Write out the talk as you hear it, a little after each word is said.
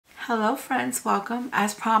Hello friends, welcome.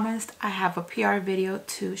 As promised, I have a PR video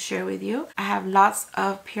to share with you. I have lots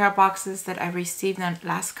of PR boxes that I've received in the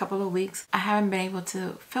last couple of weeks. I haven't been able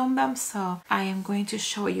to film them, so I am going to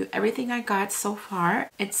show you everything I got so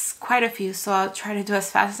far. It's quite a few, so I'll try to do as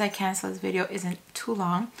fast as I can so this video isn't too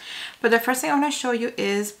long. But the first thing I want to show you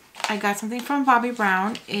is I got something from Bobbi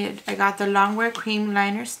Brown. I got the Longwear Cream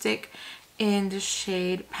Liner Stick in the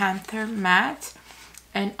shade Panther Matte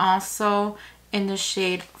and also in the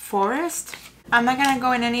shade Forest. I'm not gonna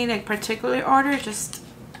go in any particular order, just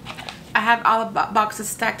I have all the boxes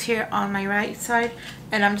stacked here on my right side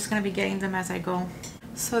and I'm just gonna be getting them as I go.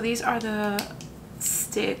 So these are the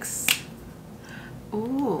sticks.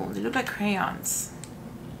 Ooh, they look like crayons.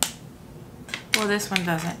 Well, this one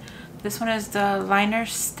doesn't. This one is the liner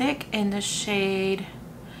stick in the shade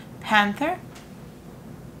Panther.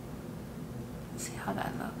 Let's see how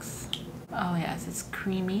that looks. Oh yes, it's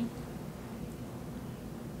creamy.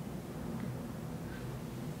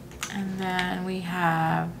 And then we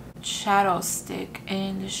have shadow stick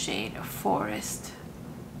in the shade Forest.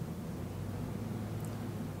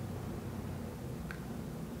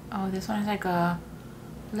 Oh, this one has like a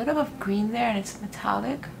little bit of green there and it's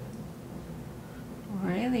metallic.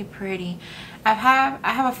 Really pretty. I have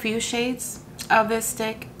a few shades of this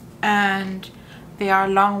stick and they are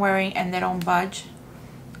long wearing and they don't budge.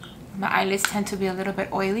 My eyelids tend to be a little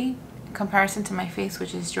bit oily in comparison to my face,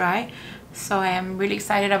 which is dry. So I am really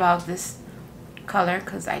excited about this color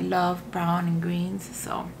because I love brown and greens.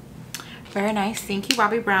 So very nice. Thank you,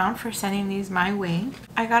 Bobbi Brown, for sending these my way.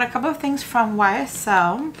 I got a couple of things from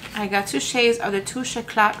YSL. I got two shades of the Touche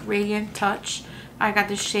Eclat Radiant Touch. I got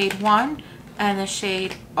the shade 1 and the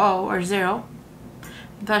shade 0.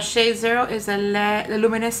 The shade 0 is the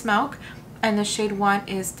Luminous Milk and the shade 1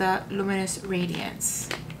 is the Luminous Radiance.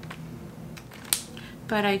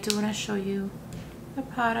 But I do want to show you the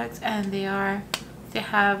products, and they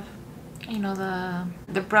have, you know,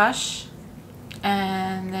 the brush,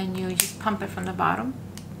 and then you just pump it from the bottom.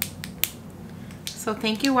 So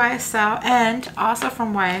thank you, YSL. And also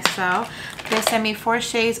from YSL, they sent me 4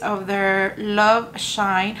 shades of their Love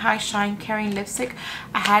Shine High Shine Caring Lipstick.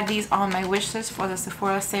 I had these on my wish list for the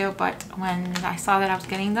Sephora sale, but when I saw that I was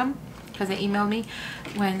getting them, because they emailed me,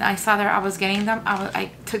 when I saw that I was getting them,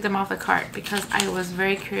 I took them off the cart because I was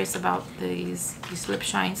very curious about these lip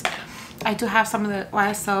shines. I do have some of the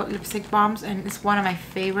YSL lipstick bombs and it's one of my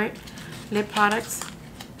favorite lip products.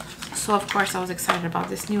 So of course I was excited about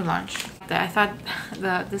this new launch. I thought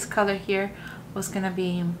this color here was gonna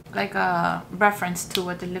be like a reference to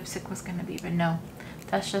what the lipstick was gonna be, but no,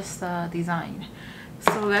 that's just the design.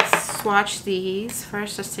 So let's swatch these.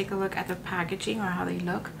 First, let's take a look at the packaging or how they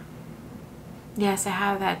look. Yes, I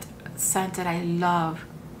have that scent that I love,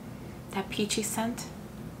 that peachy scent.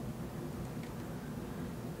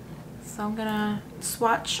 So I'm gonna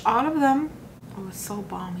swatch all of them. Oh, it's so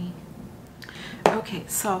balmy. Okay,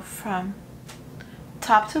 so from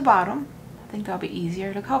top to bottom, I think that'll be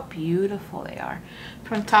easier. Look how beautiful they are.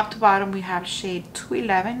 From top to bottom, we have shade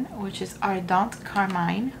 211, which is Ardent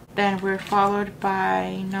Carmine. Then we're followed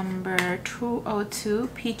by number 202,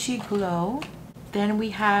 Peachy Glow. Then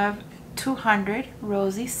we have 200,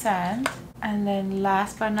 Rosy Sand. And then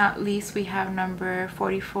last but not least, we have number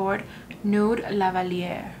 44, Nude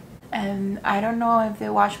Lavalier. And I don't know if they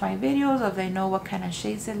watch my videos or if they know what kind of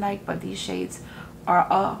shades they like, but these shades are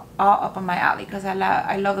all up on my alley because I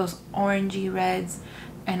love those orangey reds,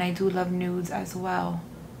 and I do love nudes as well.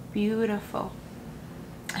 Beautiful.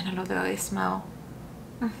 And I love the way they smell.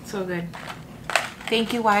 So good.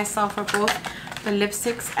 Thank you, YSL, for both the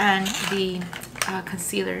lipsticks and the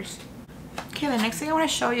concealers. Okay, the next thing I want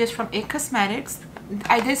to show you is from IT Cosmetics.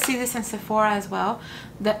 I did see this in Sephora as well.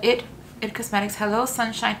 The IT Cosmetics Hello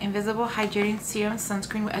Sunshine Invisible Hydrating Serum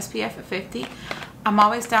Sunscreen with SPF 50. I'm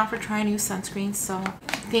always down for trying new sunscreens, so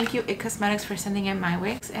thank you, IT Cosmetics, for sending it my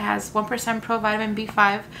way. It has 1% pro vitamin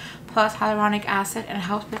B5 plus hyaluronic acid and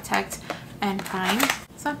helps protect and prime.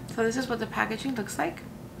 So this is what the packaging looks like.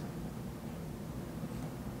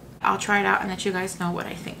 I'll try it out and let you guys know what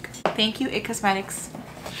I think. Thank you, IT Cosmetics.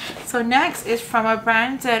 So next is from a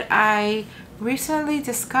brand that I recently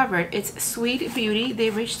discovered. It's Sweed Beauty. They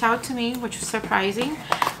reached out to me, which was surprising,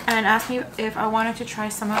 and asked me if I wanted to try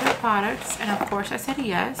some of their products, and of course I said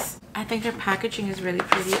yes. I think their packaging is really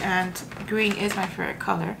pretty, and green is my favorite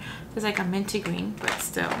color. It's like a minty green, but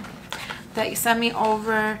still. They sent me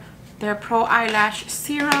over their Pro Eyelash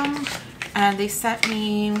Serum, and they sent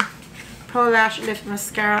me Pro Lash Lift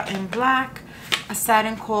Mascara in black, a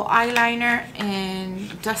satin kohl eyeliner in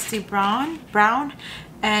dusty brown,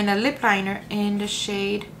 and a lip liner in the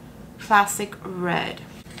shade Classic Red.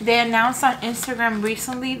 They announced on Instagram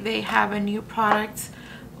recently they have a new product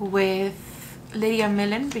with Lydia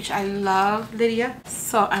Millen, which I love Lydia,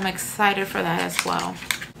 so I'm excited for that as well.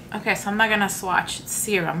 Okay, so I'm not gonna swatch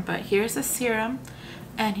serum, but here's the serum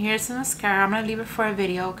and here's the mascara. I'm gonna leave it for a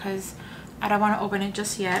video because I don't want to open it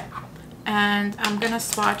just yet. And I'm gonna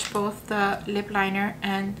swatch both the lip liner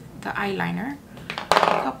and the eyeliner. Look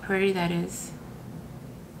how pretty that is.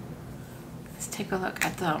 Let's take a look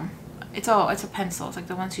at them. It's a pencil. It's like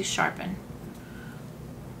the ones you sharpen,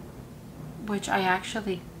 which I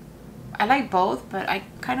like both, but I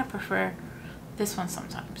kind of prefer this one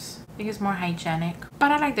sometimes. I think it's more hygienic,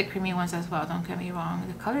 but I like the creamy ones as well, don't get me wrong.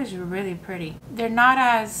 The colors are really pretty. They're not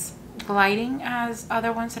as gliding as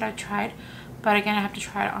other ones that I've tried, but again, I have to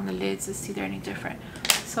try it on the lids to see they're any different.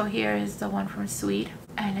 So here is the one from Sweed,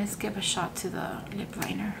 and let's give a shot to the lip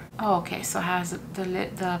liner. Oh, okay, so it has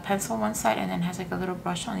the pencil on one side and then has like a little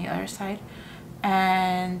brush on the other side.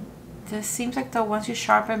 And this seems like the ones you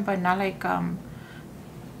sharpen, but not like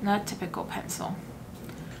not a typical pencil.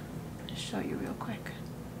 I'll show you real quick.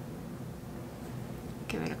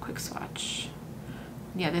 Give it a quick swatch.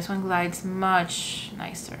 Yeah, this one glides much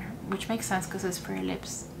nicer, which makes sense because it's for your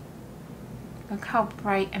lips. Look how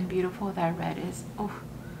bright and beautiful that red is. Oh,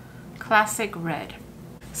 classic red.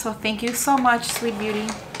 So thank you so much, Sweet Beauty.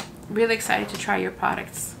 Really excited to try your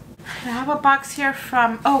products. I have a box here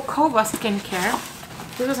from Koba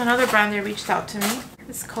Skincare. This was another brand that reached out to me.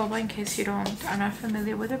 It's Koba, in case you are not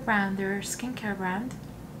familiar with the brand. They're a skincare brand.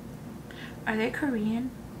 Are they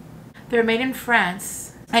Korean? They're made in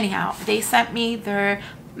France. Anyhow, they sent me their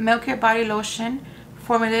Milk It Body Lotion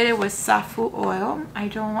formulated with saffron oil.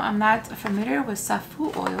 I'm not familiar with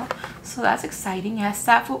saffron oil, so that's exciting. It has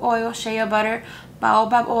saffron oil, shea butter,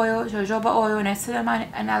 baobab oil, jojoba oil, niacinamide,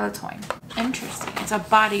 and allantoin. Interesting. It's a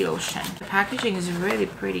body lotion. The packaging is really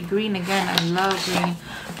pretty. Green again. I love green.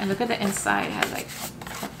 And look at the inside. It has like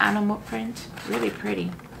an animal print. Really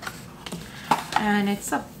pretty. And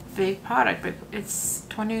it's a big product. It's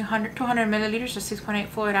 200 milliliters, or 6.8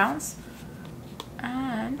 fluid ounce.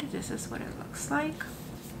 And this is what it looks like.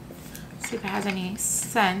 Let's see if it has any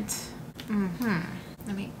scent.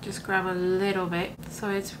 Let me just grab a little bit. So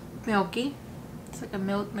it's milky. It's like a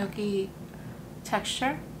milky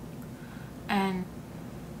texture. And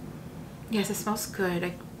yes, it smells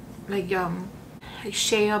good. Like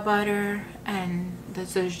shea butter and the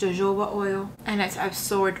jojoba oil. And it's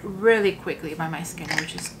absorbed really quickly by my skin,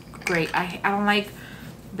 which is great. I don't like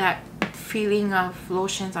that feeling of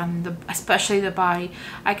lotions on especially the body.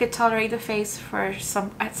 I could tolerate the face for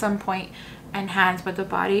at some point and hands, but the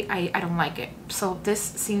body I don't like it. So this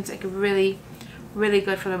seems like really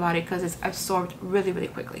good for the body because it's absorbed really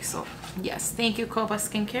quickly. So yes, thank you, Koba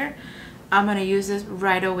Skincare. I'm gonna use this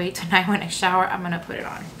right away tonight when I shower. I'm gonna put it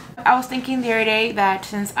on. I was thinking the other day that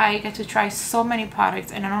since I get to try so many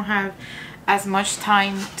products and I don't have as much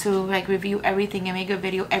time to like review everything and make a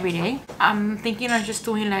video every day, I'm thinking of just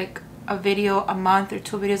doing like a video a month or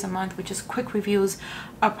 2 videos a month with just quick reviews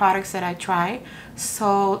of products that I try.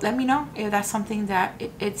 So let me know if that's something that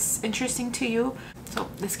it's interesting to you. So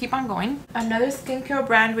let's keep on going. Another skincare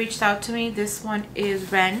brand reached out to me. This one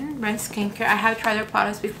is Ren Skincare. I have tried their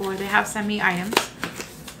products before. They have sent me items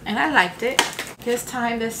and I liked it. This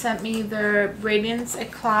time they sent me their Radiance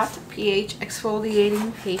Eclat pH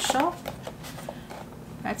Exfoliating Facial.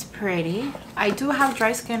 That's pretty. I do have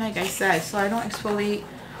dry skin, like I said, so I don't exfoliate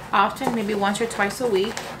often, maybe once or twice a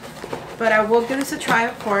week, but I will give this a try,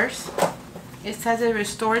 of course. It says it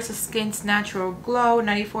restores the skin's natural glow.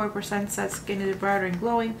 94% says skin is brighter and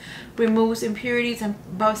glowing, removes impurities and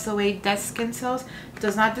buffs away dead skin cells,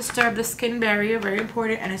 does not disturb the skin barrier, very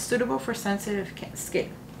important, and is suitable for sensitive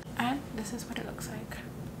skin. And this is what it looks like.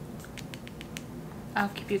 I'll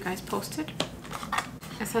keep you guys posted.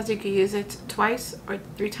 It says you can use it twice or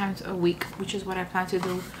 3 times a week, which is what I plan to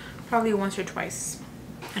do, probably once or twice.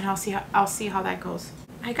 And I'll see how that goes.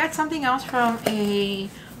 I got something else from a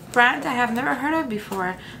brand I have never heard of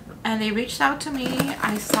before, and they reached out to me.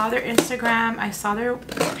 I saw their Instagram, I saw their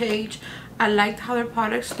page, I liked how their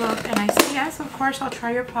products look, and I said yes, of course I'll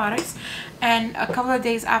try your products. And a couple of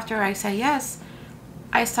days after I said yes,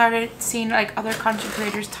 I started seeing like other content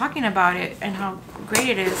creators talking about it and how great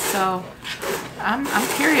it is. So I'm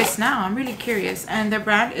curious now. I'm really curious. And the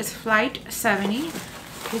brand is Flight 70.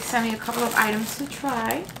 They sent me a couple of items to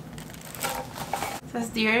try. It says,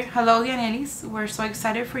 "Dear, hello Dianelys. We're so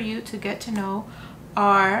excited for you to get to know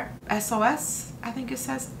our SOS." I think it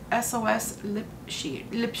says SOS lip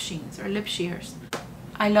sheens or lip shears.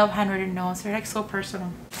 I love handwritten notes. They're like so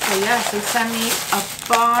personal. So yes, they sent me a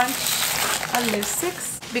bunch of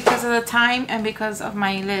lipsticks. because of the time and because of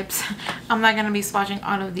my lips, I'm not going to be swatching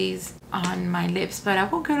all of these on my lips, but I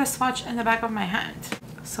will get a swatch in the back of my hand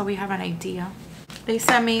so we have an idea. They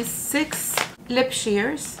sent me 6 lip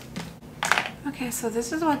shears. Okay, so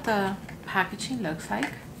this is what the packaging looks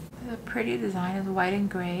like. The pretty design is white and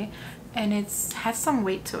gray, and it has some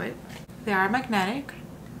weight to it. They are magnetic,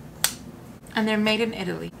 and they're made in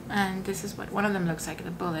Italy. And this is what one of them looks like,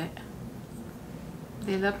 the bullet.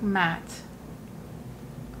 They look matte,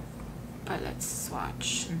 but let's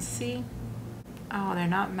swatch and see. Oh, they're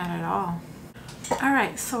not matte at all. All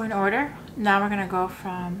right, so in order, now we're gonna go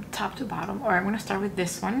from top to bottom, or I'm gonna start with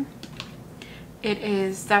this one.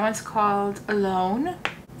 That one's called Alone.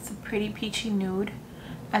 It's a pretty peachy nude.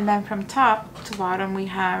 And then from top to bottom, we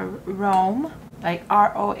have Rome, like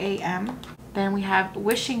R-O-A-M. Then we have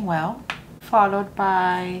Wishing Well, followed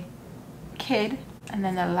by Kid. And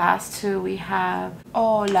then the last two, we have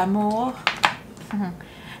Oh, L'amour.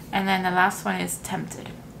 And then the last one is Tempted.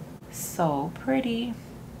 So pretty.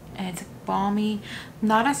 And it's balmy.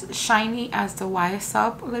 Not as shiny as the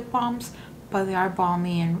YSL lip balms, but they are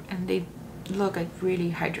balmy and they look like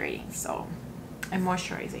really hydrating, so, and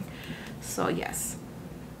moisturizing. So yes,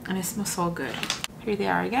 and it smells so good. Here they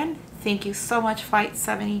are again. Thank you so much, Fight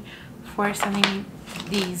 70, for sending me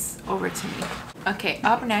these over to me. Okay,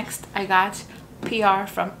 up next I got PR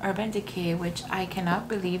from Urban Decay, which I cannot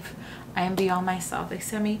believe. I am beyond myself. They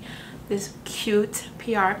sent me this cute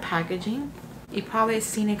PR packaging. You probably have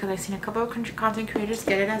seen it because I've seen a couple of content creators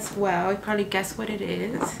get it as well. You probably guess what it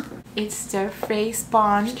is. It's their Face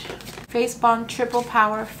Bond Triple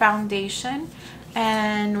Power Foundation,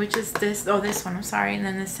 and which is this, oh, this one, I'm sorry. And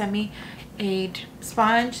then they sent me a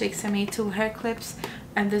sponge. They sent me 2 hair clips,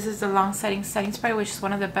 and this is the long setting spray, which is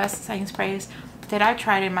one of the best setting sprays that I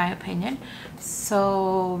tried in my opinion.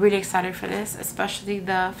 So really excited for this, especially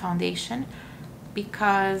the foundation,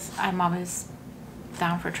 because I'm always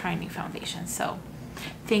down for trying new foundation. So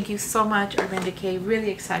thank you so much, Urban Decay. Really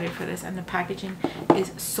excited for this, and the packaging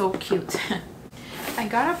is so cute. I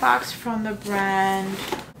got a box from the brand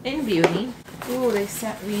In Beauty. Ooh, they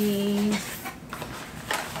sent me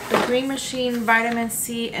the Green Machine Vitamin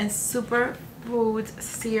C and Superfood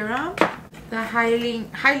Serum, the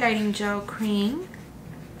highlighting gel cream.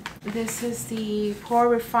 This is the Pore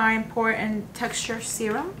Refine Pore and Texture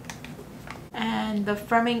Serum, and the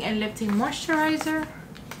Firming and Lifting Moisturizer.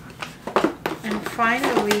 And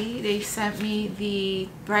finally, they sent me the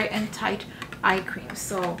Bright and Tight Eye Cream.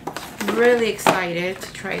 So really excited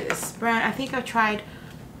to try this brand. I think I've tried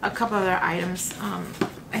a couple other items.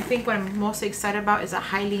 I think what I'm most excited about is a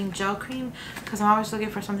Hyaluronic Gel Cream, because I'm always looking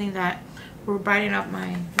for something that will brighten up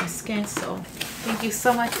my skin. So thank you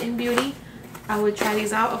so much, In Beauty. I would try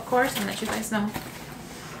these out, of course, and let you guys know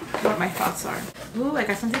what my thoughts are. Ooh, I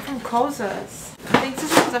got something from Kosas. I think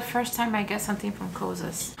this is the first time I get something from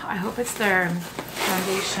Kosas. I hope it's their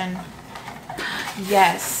foundation.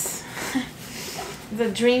 Yes. The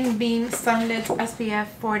Dream Beam Sunlit SPF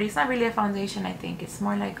 40. It's not really a foundation, I think. It's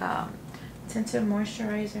more like a tinted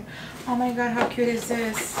moisturizer. Oh my god, how cute is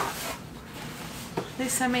this? They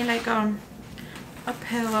sent me like a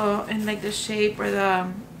pillow in like the shape or the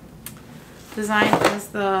design as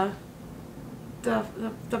the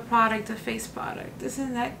product, the face product.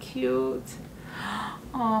 Isn't that cute?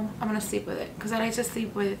 I'm gonna sleep with it because I like to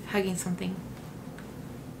sleep with hugging something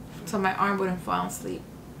so my arm wouldn't fall asleep.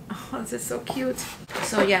 Oh, this is so cute.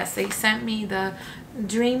 So yes, they sent me the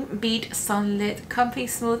Dream Beat Sunlit Comfy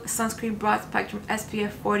Smooth Sunscreen Broad Spectrum SPF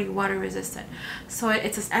 40 Water Resistant. So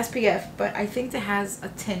it's an SPF, but I think it has a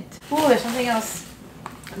tint. Oh, there's something else.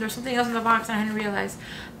 There's something else in the box and I didn't realize.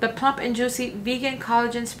 The Plump and Juicy Vegan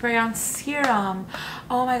Collagen Spray On Serum.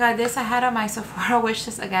 Oh my god, this I had on my Sephora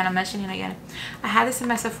wishlist. Again, I'm mentioning it again. I had this in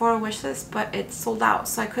my Sephora wishlist, but it's sold out,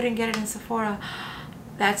 so I couldn't get it in Sephora.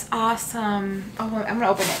 That's awesome. Oh, I'm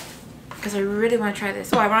gonna open it because I really want to try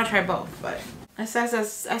this. Oh, I want to try both, but it says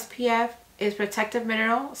as SPF is protective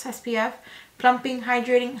minerals SPF, plumping,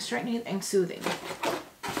 hydrating, strengthening, and soothing.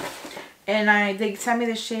 And they sent me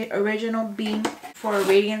the shade Original Beam for a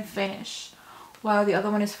radiant finish, while the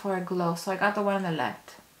other one is for a glow. So I got the one on the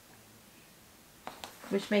left,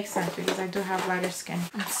 which makes sense because I do have lighter skin.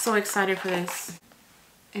 I'm so excited for this.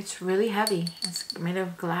 It's really heavy. It's made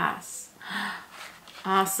of glass.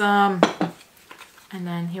 Awesome. And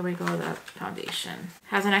then here we go, the foundation.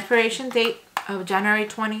 Has an expiration date of January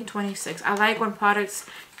 2026. I like when products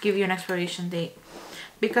give you an expiration date,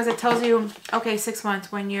 because it tells you, okay, 6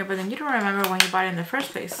 months, 1 year, but then you don't remember when you bought it in the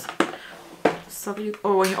first place. So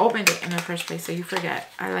or when you opened it in the first place, so you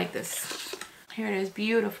forget. I like this. Here it is,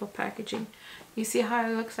 beautiful packaging. You see how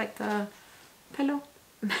it looks like the pillow?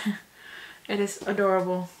 It is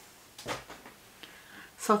adorable.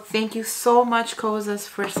 So thank you so much, Kozas,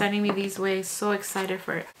 for sending me these ways. So excited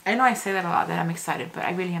for it. I know I say that a lot, that I'm excited, but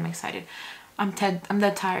I really am excited. I'm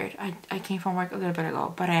dead tired. I came from work a little bit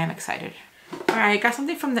ago, but I am excited. Alright, I got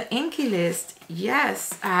something from the Inky List.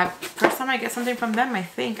 Yes. First time I get something from them, I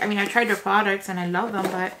think. I mean, I tried their products and I love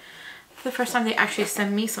them, but for the first time they actually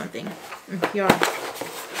sent me something in PR.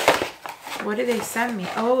 What did they send me?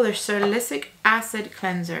 Oh, their salicylic acid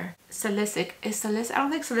cleanser. Salicylic. I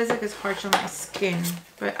don't think salicylic is harsh on my skin,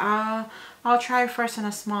 but I'll try first in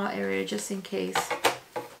a small area just in case.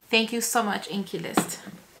 Thank you so much, Inky List.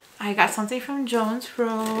 I got something from Jones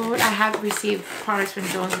Road. I have received products from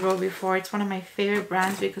Jones Road before. It's one of my favorite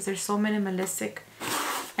brands because they're so minimalistic.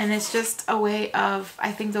 And it's just a way of,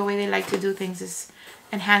 I think the way they like to do things is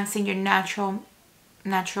enhancing your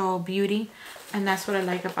natural beauty. And that's what I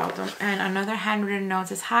like about them. And another handwritten note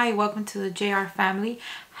says, hi, welcome to the JR family.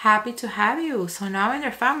 Happy to have you. So now I'm in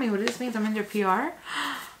their family. What does this mean? I'm in their PR?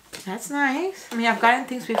 That's nice. I mean, I've gotten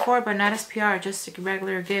things before, but not as PR, just like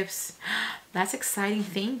regular gifts. That's exciting.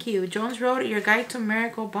 Thank you. Jones Road, your guide to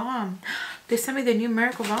Miracle Balm. They sent me the new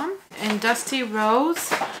Miracle Balm. And Dusty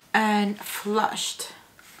Rose and Flushed.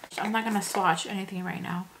 I'm not going to swatch anything right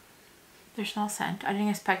now. There's no scent. I didn't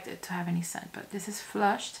expect it to have any scent, but this is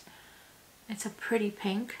Flushed. It's a pretty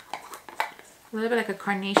pink. A little bit like a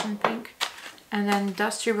carnation pink. And then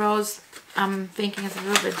Dusty Rose, I'm thinking is a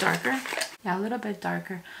little bit darker. Yeah, a little bit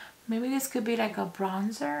darker. Maybe this could be like a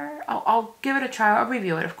bronzer. I'll give it a try. I'll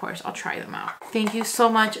review it, of course. I'll try them out. Thank you so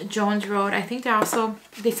much, Jones Road. I think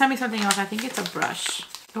they sent me something else. I think it's a brush.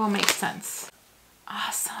 It will make sense.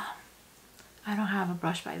 Awesome. I don't have a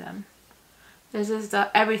brush by them. This is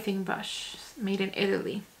the Everything brush, made in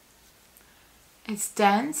Italy. It's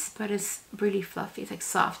dense, but it's really fluffy. It's like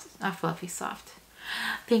soft, not fluffy, soft.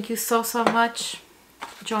 Thank you so much,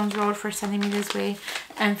 Jones Road, for sending me this way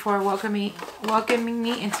and for welcoming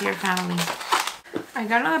me into your family. I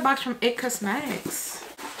got another box from It Cosmetics.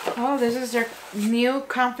 Oh, this is their new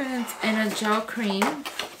Confidence in a Gel Cream.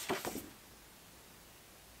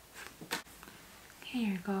 Here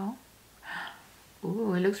you go.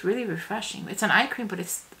 Ooh, it looks really refreshing. It's an eye cream, but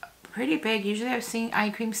it's pretty big. Usually I've seen eye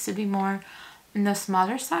creams to be more on the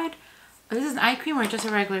smaller side. This is an eye cream or just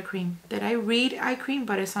a regular cream? Did I read eye cream?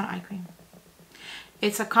 But it's not eye cream.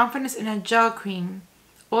 It's a Confidence in a Gel Cream.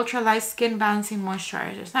 Ultra Light Skin Balancing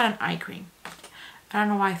Moisturizer. It's not an eye cream. I don't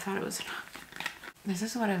know why I thought it was. This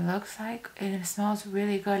is what it looks like. And it smells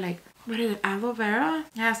really good. Like, what is it? Aloe vera?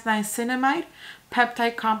 It has niacinamide,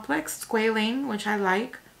 peptide complex, squalane, which I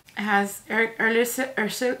like. It has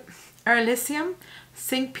Erlicium,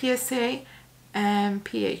 zinc PSA, and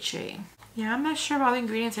PHA. Yeah, I'm not sure about the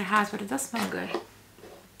ingredients it has, but it does smell good.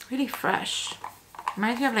 Really fresh.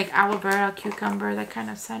 Reminds me of like aloe vera, cucumber, that kind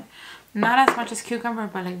of scent. Not as much as cucumber,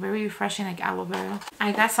 but like very refreshing, like aloe vera.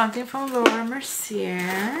 I got something from Laura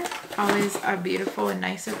Mercier. Always a beautiful and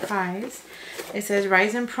nice surprise. It says,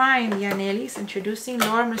 Rise and Prime, Dianelys, introducing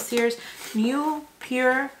Laura Mercier's new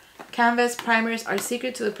Pure Canvas Primers are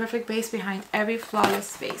secret to the perfect base behind every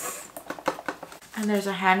flawless face. And there's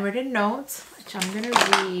a handwritten note, which I'm going to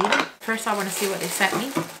read. First, I want to see what they sent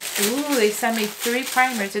me. Ooh, they sent me 3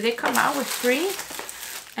 primers. Did they come out with 3?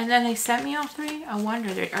 And then they sent me all 3? I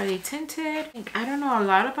wonder, are they tinted? I don't know a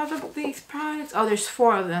lot about these products. Oh, there's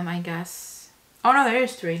 4 of them, I guess. Oh, no, there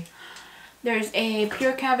is 3. There's a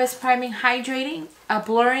Pure Canvas Priming Hydrating, a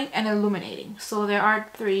Blurring, and Illuminating. So there are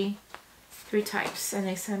 3 types. And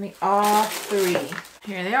they sent me all 3.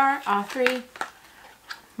 Here they are, all 3.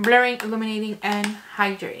 Blurring, illuminating, and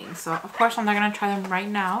hydrating. So of course I'm not gonna try them right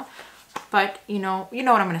now, but you know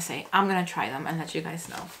what I'm gonna say. I'm gonna try them and let you guys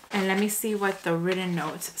know. And let me see what the written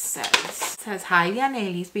note says. It says, hi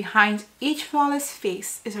Dianelys, behind each flawless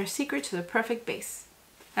face is our secret to the perfect base.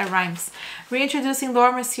 That rhymes. Reintroducing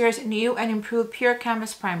Laura Mercier's new and improved Pure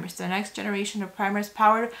Canvas Primers, the next generation of primers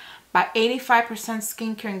powered by 85%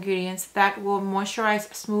 skincare ingredients that will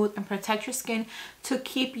moisturize, smooth, and protect your skin to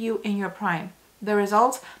keep you in your prime. The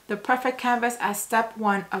result, the perfect canvas as step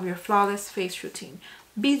 1 of your flawless face routine.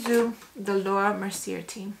 Bisous, the Laura Mercier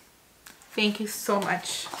team. Thank you so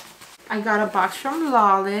much. I got a box from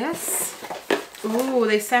Lawless. Ooh,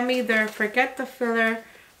 they sent me their Forget the Filler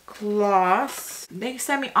gloss. They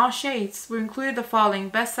sent me all shades. We included the following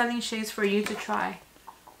best-selling shades for you to try.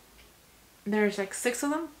 There's like 6 of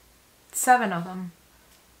them? 7 of them.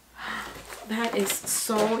 That is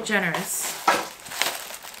so generous.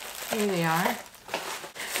 Here they are.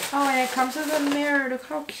 Oh, and it comes with a mirror. Look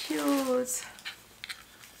how cute.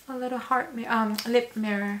 A little heart mirror, lip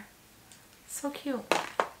mirror. So cute.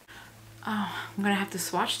 Oh, I'm gonna have to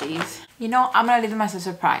swatch these. You know, I'm gonna leave them as a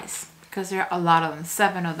surprise. because there are a lot of them,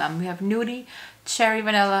 7 of them. We have Nudie, Cherry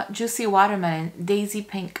Vanilla, Juicy Watermelon, Daisy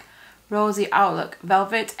Pink, Rosy Outlook,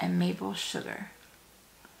 Velvet, and Maple Sugar.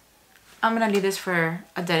 I'm gonna leave this for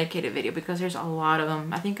a dedicated video because there's a lot of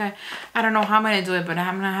them. I think I don't know how I'm gonna do it, but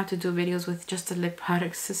I'm gonna have to do videos with just the lip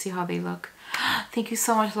products to see how they look. Thank you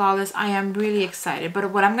so much, Lawless. I am really excited.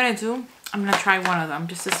 But what I'm gonna do, I'm gonna try one of them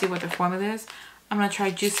just to see what the formula is. I'm gonna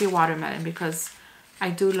try Juicy Watermelon because I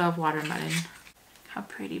do love watermelon. How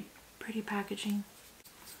pretty packaging.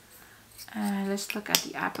 Let's look at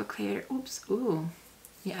the applicator. Oops, ooh.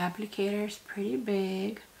 The applicator is pretty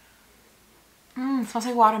big. It smells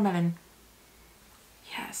like watermelon.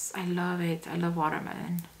 Yes, I love it. I love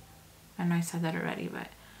watermelon. I know I said that already, but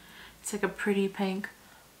it's like a pretty pink.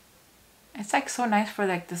 It's like so nice for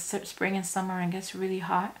like the spring and summer and gets really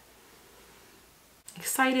hot.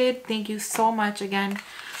 Excited. Thank you so much again,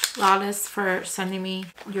 Lawless, for sending me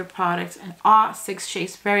your products and all 6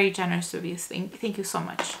 shades. Very generous of you. Thank you so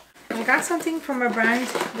much. I got something from a brand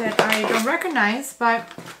that I don't recognize, but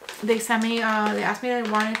they sent me, they asked me if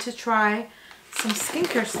I wanted to try some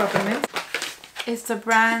skincare supplements. It's the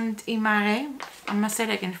brand Imare. I'm gonna say it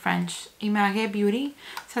like in French. Imare Beauty.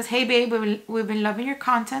 It says, hey babe, we've been loving your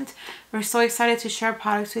content. We're so excited to share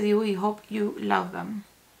products with you. We hope you love them.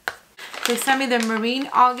 They sent me the marine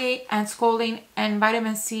algae and scolding and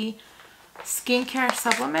vitamin C skincare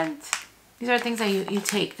supplement. These are things that you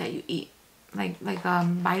take, that you eat, like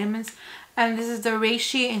vitamins. And this is the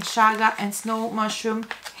reishi and chaga and snow mushroom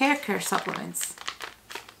hair care supplements.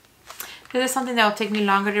 This is something that will take me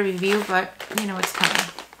longer to review, but you know it's coming.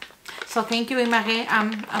 So thank you, Imare.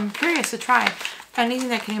 I'm curious to try anything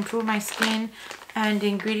that can improve my skin, and the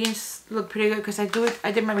ingredients look pretty good because I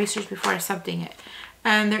did my research before accepting it,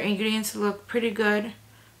 and their ingredients look pretty good.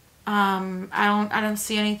 I don't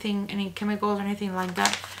see any chemicals or anything like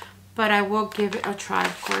that, but I will give it a try,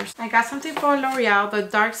 of course. I got something for L'Oreal, the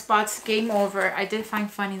Dark Spots Game Over. I did find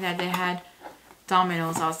funny that they had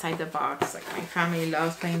dominoes outside the box. Like, my family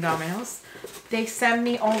loves playing dominoes. They sent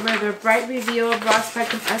me over the Bright Reveal Broad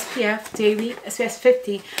Spectrum SPF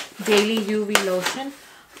 50 Daily UV Lotion.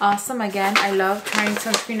 Awesome. Again, I love trying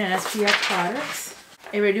sunscreen and SPF products.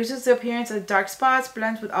 It reduces the appearance of dark spots,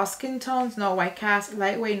 blends with all skin tones, no white cast,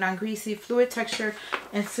 lightweight, non-greasy, fluid texture,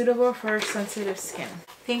 and suitable for sensitive skin.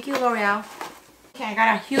 Thank you, L'Oreal. Okay, I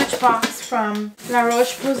got a huge box from La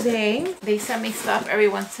Roche-Posay. They send me stuff every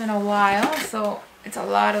once in a while, so it's a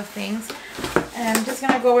lot of things. And I'm just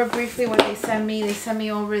going to go over briefly what they sent me. They sent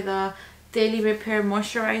me over the Daily Repair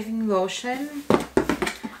Moisturizing Lotion.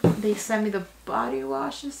 They sent me the body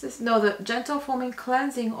wash. Is this? No, the Gentle Foaming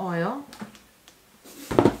Cleansing Oil.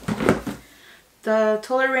 The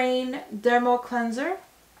Toleraine Dermal Cleanser.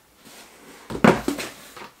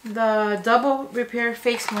 The Double Repair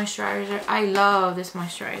Face Moisturizer. I love this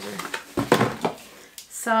moisturizer.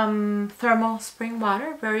 Some thermal spring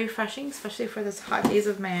water, very refreshing, especially for this hot days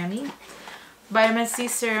of Miami. Vitamin C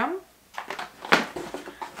serum.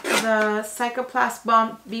 The Psychoplast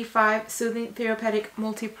Balm B5 Soothing Therapeutic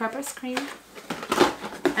Multi-Purpose Cream.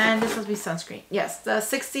 And this must be sunscreen. Yes, the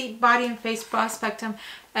 60 Body and Face Broad Spectrum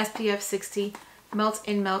SPF 60 Melt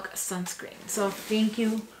in Milk Sunscreen. So thank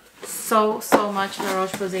you so much, La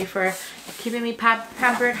Roche-Posay, for keeping me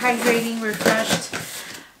pampered, hydrating, refreshed,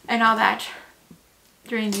 and all that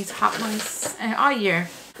during these hot months and all year.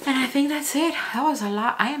 And I think that's it. That was a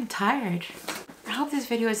lot. I am tired. I hope this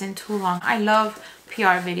video isn't too long. I love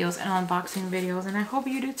PR videos and unboxing videos, and I hope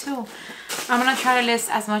you do too. I'm gonna try to list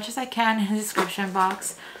as much as I can in the description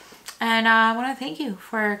box. And I want to thank you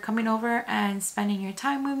for coming over and spending your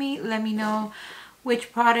time with me. Let me know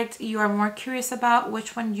which product you are more curious about,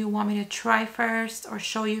 which one you want me to try first or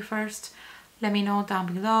show you first. Let me know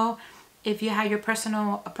down below. If you had your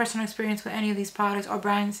personal experience with any of these products or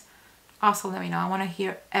brands, also let me know. I want to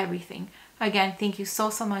hear everything. Again, thank you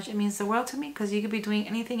so much. It means the world to me because you could be doing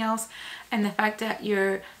anything else, and the fact that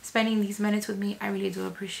you're spending these minutes with me, I really do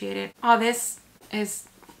appreciate it. All this is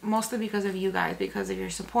mostly because of you guys, because of your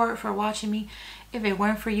support for watching me. If it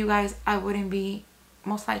weren't for you guys, I wouldn't be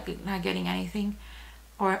most likely not getting anything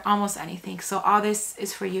or almost anything. So all this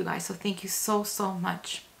is for you guys. So thank you so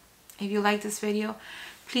much. If you like this video,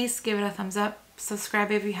 please give it a thumbs up. Subscribe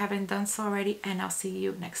if you haven't done so already, and I'll see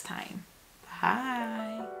you next time.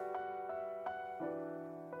 Bye.